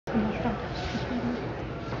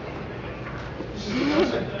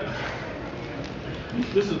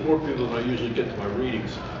This is more people than I usually get to my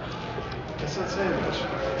readings. That's not saying much.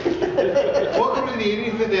 Welcome to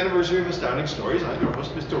the 85th anniversary of Astounding Stories. I'm your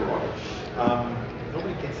host, Mr. Rock.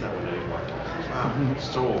 Nobody gets that one anymore. Wow,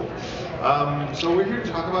 so old. So we're here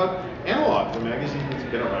to talk about Analog, the magazine that's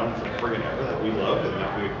been around for friggin' ever, that we love, and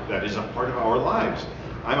that is a part of our lives.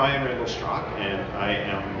 I'm Randal Strock, and I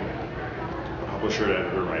am a publisher,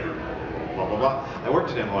 editor, writer, blah, blah, blah. I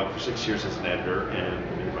worked at Analog for 6 years as an editor and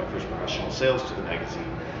made my first professional sales to the magazine.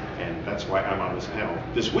 And that's why I'm on this panel.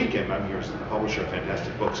 This weekend, I'm here as the publisher of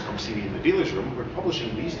fantastic books. Come see me in the dealer's room. We're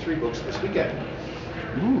publishing these 3 books this weekend.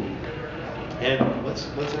 Ooh. And let's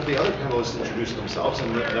have the other panelists introduce themselves,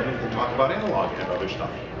 and then we can talk about Analog and other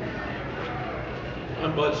stuff.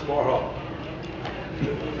 I'm Bud Sparhawk.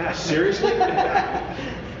 Seriously?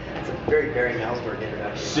 That's a very Barry Malzberg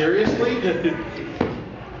introduction. Seriously?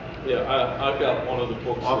 Yeah, I've got one of the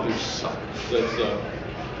books. Authors suck. That's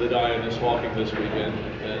The Diane is Walking this weekend,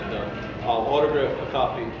 and I'll autograph a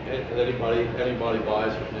copy that anybody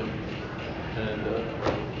buys from him. And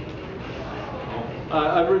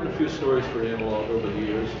I've written a few stories for Analog over the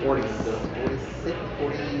years. 46?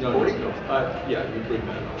 40? No, yeah, you bring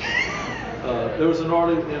that up. There was an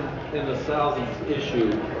article in the 1000th issue,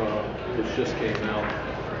 which just came out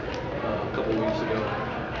a couple weeks ago.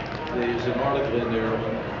 There's an article in there on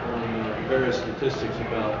various statistics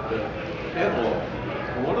about Analog.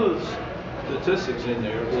 And one of the statistics in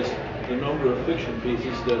there was the number of fiction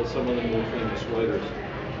pieces that some of the more famous writers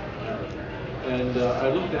had. And I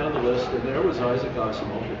looked down the list, and there was Isaac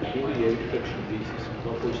Asimov with 48 fiction pieces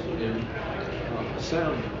published in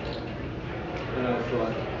Astounding. And I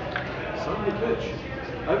thought, son of a bitch,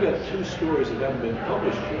 I've got 2 stories that haven't been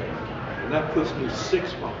published yet, and that puts me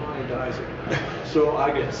 6 behind Isaac. So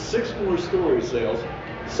I get 6 more story sales,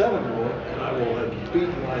 7 more, and I will have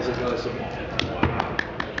beaten Isaac Asimov.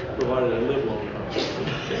 Provided I live long enough.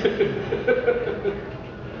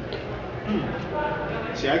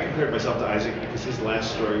 See, I compared myself to Isaac because his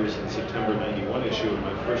last story was in the September '91 issue, and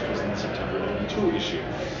my first was in the September '92 issue.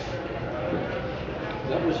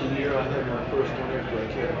 That was the year I had my first one after I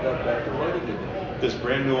got back to writing again. This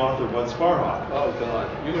brand new author, Bud Sparhawk. Oh God,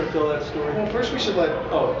 you're going to tell that story? Well, first we should let.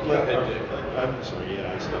 I'm sorry.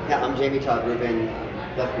 Yeah, I stopped. Yeah, I'm Jamie Todd Rubin.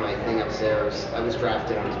 Left my thing upstairs. I was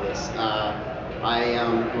drafted onto this. I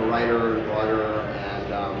am a writer and blogger,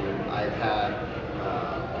 and I've had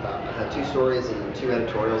 2 stories and 2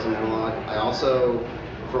 editorials in Analog. I also,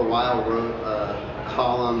 for a while, wrote a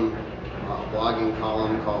column, blogging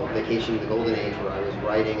column called Vacation to the Golden Age, where I was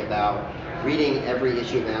writing about reading every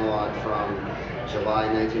issue of Analog from July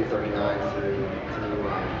 1939 through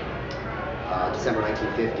December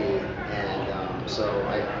 1950, and so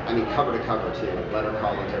I mean cover to cover too, letter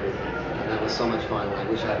columns, everything, and that was so much fun. I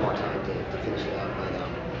wish I had more time to finish it up,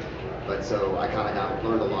 but so I kind of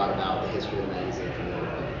learned a lot about the history of the magazine from there.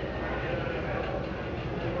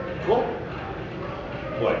 Cool.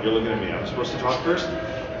 What, you're looking at me? I'm supposed to talk first?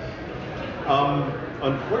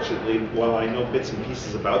 Unfortunately, while I know bits and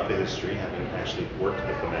pieces about the history, having actually worked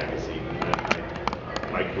at the magazine,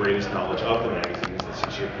 my greatest knowledge of the magazine is the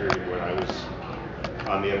 6-year period when I was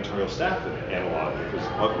on the editorial staff at Analog. It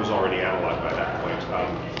was already Analog by that point.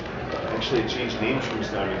 Actually, it changed names from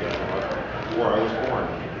Astounding to Analog before I was born.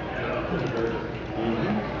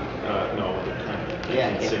 No, the time.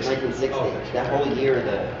 Yeah, 1960. That whole year,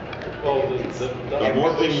 the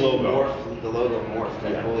morphing logo. The logo morphed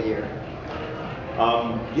that whole year.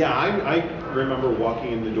 Yeah, I remember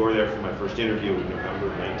walking in the door there for my first interview in November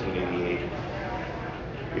of 1988,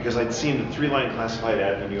 because I'd seen the 3-line classified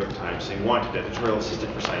ad in the New York Times saying, wanted editorial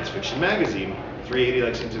assistant for Science Fiction Magazine, 380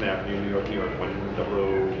 Lexington Avenue, New York,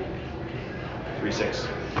 10036.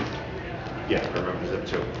 Yeah, I remember that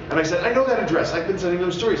too. And I said, I know that address. I've been sending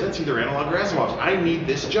them stories. That's either Analog or Asimov's. I need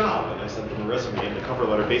this job. And I sent them a resume, and the cover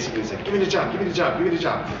letter basically said, give me the job, give me the job, give me the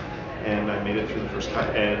job. And I made it through the first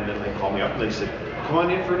cut. And then they called me up and they said, come on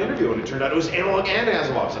in for an interview. And it turned out it was Analog and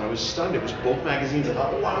Asimov's. And I was stunned. It was both magazines. I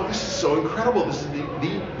thought, wow, this is so incredible. This is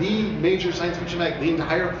the major science fiction magazine, the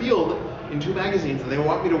entire field in 2 magazines. And they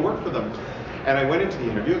want me to work for them. And I went into the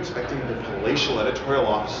interview expecting the palatial editorial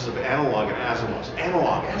offices of Analog and Asimov's.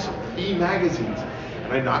 Analog, Asimov, the magazines.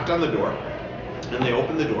 And I knocked on the door, and they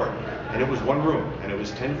opened the door, and it was one room, and it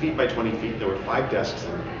was 10 feet by 20 feet. There were 5 desks,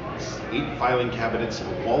 and 8 filing cabinets,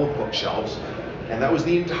 and a wall of bookshelves. And that was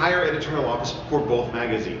the entire editorial office for both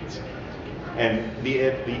magazines. And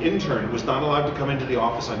the intern was not allowed to come into the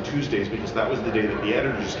office on Tuesdays because that was the day that the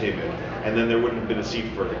editors came in, and then there wouldn't have been a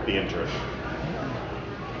seat for the intern.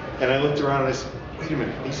 And I looked around and I said, wait a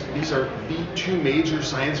minute, these are the two major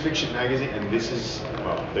science fiction magazines, and this is,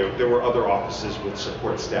 well, there were other offices with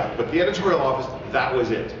support staff, but the editorial office, that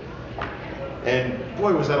was it. And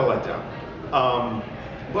boy, was that a letdown.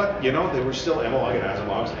 But, you know, they were still Analog and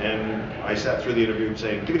Asimov's, and I sat through the interview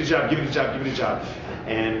saying, give me the job, give me the job, give me the job.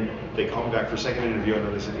 And they called me back for a second interview, and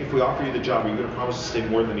then they said, if we offer you the job, are you going to promise to stay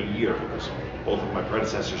more than a year? Because both of my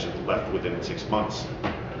predecessors had left within 6 months.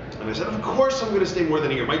 And I said, of course I'm going to stay more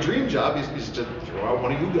than a year. My dream job is to throw out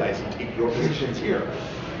one of you guys and take your positions here.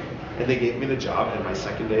 And they gave me the job, and my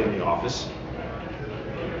second day in the office,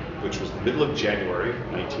 which was the middle of January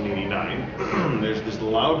 1989, there's this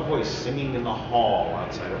loud voice singing in the hall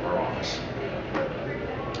outside of our office.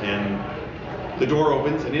 And the door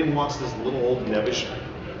opens, and in walks this little old nebbish,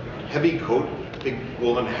 heavy coat, big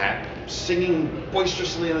woolen hat, singing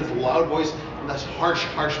boisterously in this loud voice, in this harsh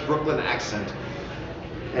Brooklyn accent.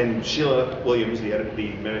 And Sheila Williams, the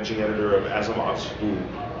managing editor of Asimov's, who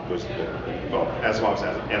was, Asimov's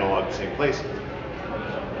Analog, the same place,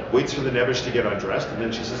 waits for the nebbish to get undressed, and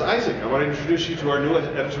then she says, Isaac, I want to introduce you to our new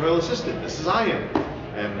editorial assistant. This is Ian.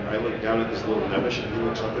 And I look down at this little nebbish, and he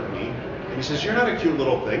looks up at me, and he says, you're not a cute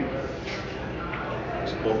little thing.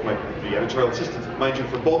 So the editorial assistants, mind you,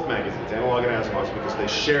 for both magazines, Analog and Asimov's, because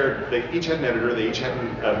they each had an editor, they each had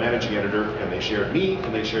a managing editor, and they shared me,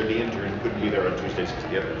 and they shared the intern who couldn't be there on Tuesdays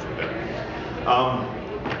because the editors were there.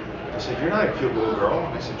 I said, you're not a cute little girl.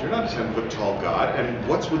 And I said, you're not a 10-foot-tall god. And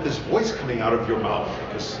what's with this voice coming out of your mouth?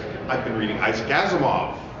 Because I've been reading Isaac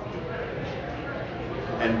Asimov.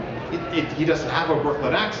 And he doesn't have a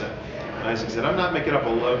Brooklyn accent. And Isaac said, I'm not making up a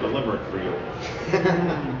limerick for you.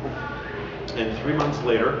 And 3 months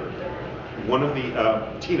later, one of the,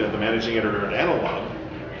 Tina, the managing editor at Analog,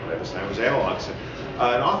 at this time it was Analog, said,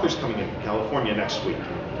 an author's coming in from California next week.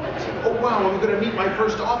 I said, oh wow, I'm going to meet my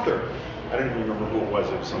first author. I don't even remember who it was.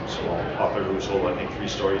 It was some small author who sold, I think, 3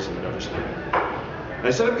 stories and never started. And I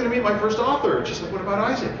said, I'm going to meet my first author. And she said, what about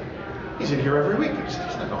Isaac? He's in here every week. I said,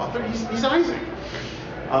 he's not an author, he's Isaac.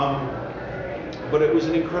 But it was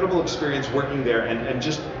an incredible experience working there, and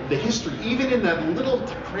just the history, even in that little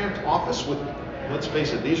cramped office with, let's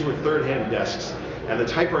face it, these were third-hand desks, and the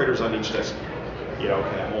typewriters on each desk, okay,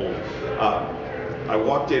 I'm old. I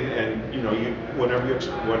walked in, and whenever you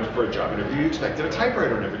went for a job interview, you expected a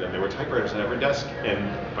typewriter on every desk. There were typewriters on every desk, and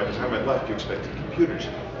by the time I left, you expected computers.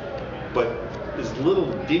 But this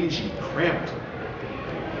little dingy, cramped,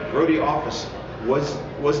 grody office was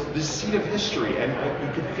the seat of history, and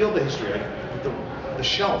you could feel the history. The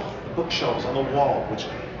shelf, the bookshelves on the wall, which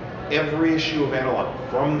every issue of Analog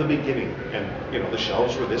from the beginning, and the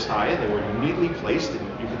shelves were this high, and they were neatly placed,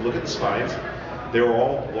 and you could look at the spines. They were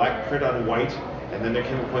all black print on white. And then there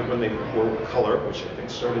came a point when they were color, which I think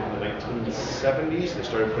started in the 1970s. They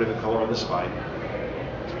started putting the color on the spine.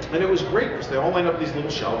 And it was great because they all lined up these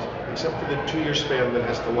little shelves, except for the 2-year span that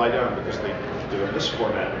has to lie down because they did it in this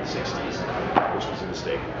format in the 60s, which was a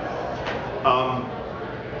mistake.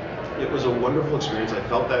 It was a wonderful experience. I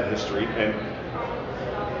felt that history. And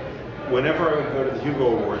whenever I would go to the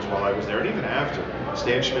Hugo Awards while I was there, and even after,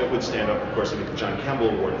 Stan Schmidt would stand up. Of course, he would get the John Campbell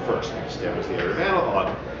Award first. Stan was the editor of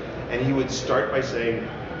Analog. And he would start by saying,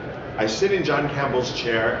 I sit in John Campbell's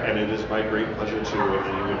chair, and it is my great pleasure to,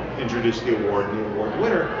 and he would introduce the award and the award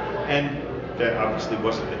winner. And that obviously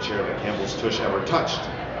wasn't the chair that Campbell's tush ever touched.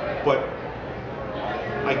 But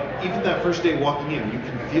even that first day walking in, you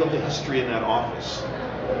can feel the history in that office.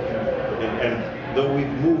 And though we've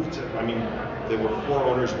moved, there were 4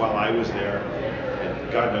 owners while I was there, and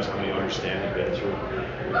God knows how many owners Stan had been through.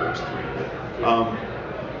 There was 3.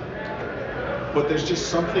 But there's just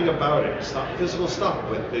something about it. It's not physical stuff,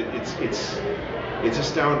 but it's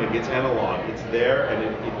astounding. It's Analog. It's there,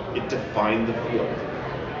 and it defined the field.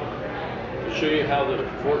 To show you how the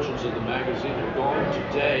fortunes of the magazine are going,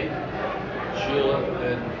 today, Sheila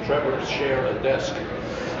and Trevor share a desk.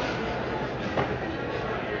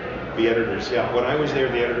 The editors, yeah. When I was there,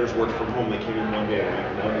 the editors worked from home. They came in 1 day a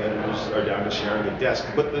week. Now the editors are down to sharing a desk.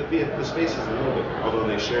 But the space is a little bit, although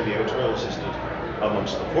they share the editorial assistant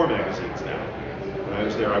amongst the 4 magazines now. When I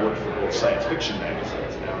was there, I worked for both science fiction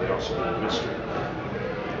magazines. Now they also do mystery.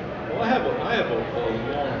 Well, I have a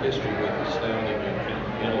long history with Astounding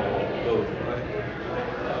and both.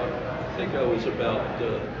 I think I was about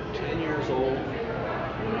 10 years old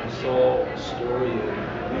when I saw a story in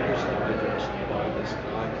Reader's Digest by this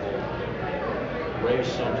guy called Ray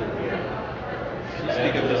something. Can you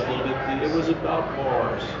speak of this a little bit, please? It was about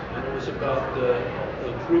Mars, and it was about a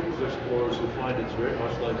group of explorers who find it's very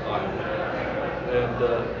much like Iowa. And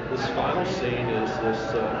this final scene is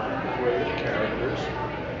this parade of characters,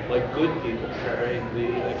 like good people, carrying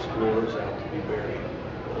the explorers out to be buried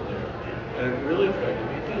there. And it really affected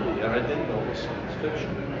me deeply, and I didn't know it was science fiction.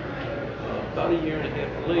 About a year and a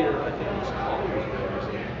half later, I think it was Collins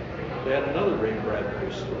magazine, they had another Ray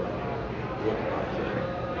Bradbury story, What I Think.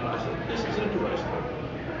 And I said, this is interesting.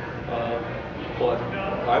 But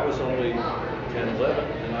I was only 10, 11,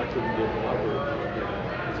 and I couldn't get the library card yet.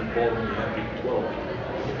 Because in Baltimore, you have to be 12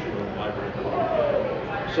 to get your own library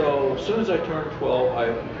card. So as soon as I turned 12, I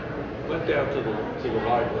went down to the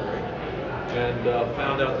library and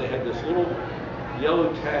found out they had this little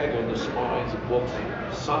yellow tag on the spines of books,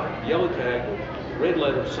 yellow tag with red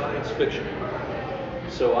letter science fiction.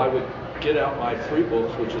 So I would get out my 3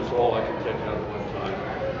 books, which is all I could take out at one time,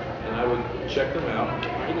 and I would check them out,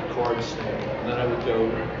 little card stamp, and then I would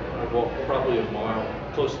go, I'd walk probably a mile,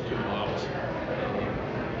 close to 2 miles,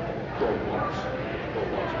 12 blocks,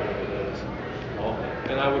 whatever that is.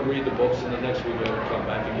 And I would read the books, and the next week I would come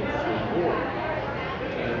back and get 3 more.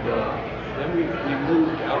 And then we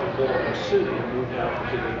moved out of Baltimore City and moved out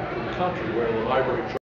to the country where the library